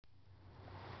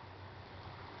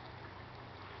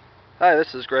Hi,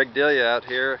 this is Greg Delia out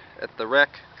here at the wreck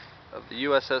of the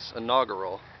U.S.S.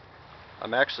 Inaugural.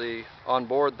 I'm actually on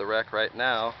board the wreck right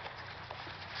now,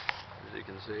 as you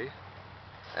can see,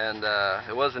 and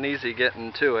it wasn't easy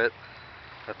getting to it.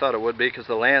 I thought it would be because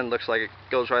the land looks like it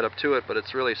goes right up to it, but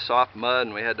it's really soft mud,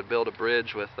 and we had to build a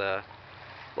bridge with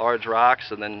large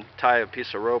rocks and then tie a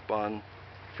piece of rope on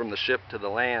from the ship to the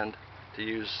land to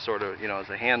use sort of, as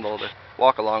a handle to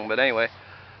walk along. But anyway,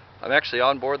 I'm actually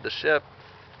on board the ship,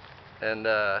 and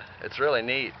it's really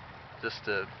neat just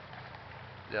to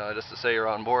say you're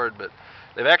on board. But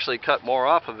they've actually cut more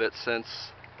off of it since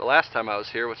the last time I was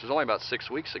here, which was only about 6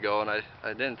 weeks ago, and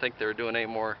I didn't think they were doing any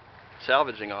more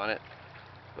salvaging on it,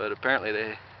 but apparently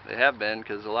they have been,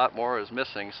 because a lot more is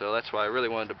missing. So that's why I really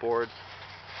wanted to board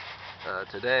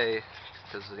today,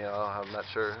 because I'm not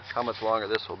sure how much longer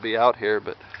this will be out here,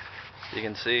 but you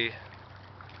can see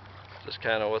just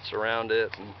kind of what's around it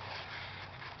and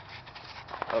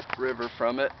upriver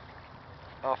from it,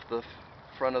 off the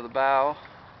front of the bow,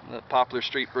 the Poplar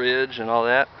Street Bridge and all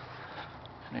that.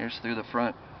 And here's through the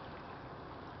front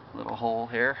little hole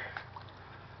here.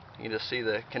 You can just see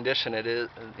the condition it is,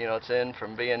 it's in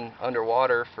from being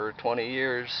underwater for 20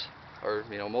 years, or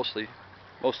most of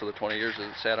the 20 years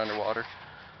it sat underwater.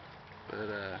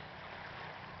 But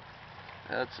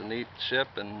that's a neat ship,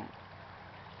 and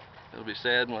it'll be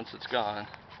sad once it's gone.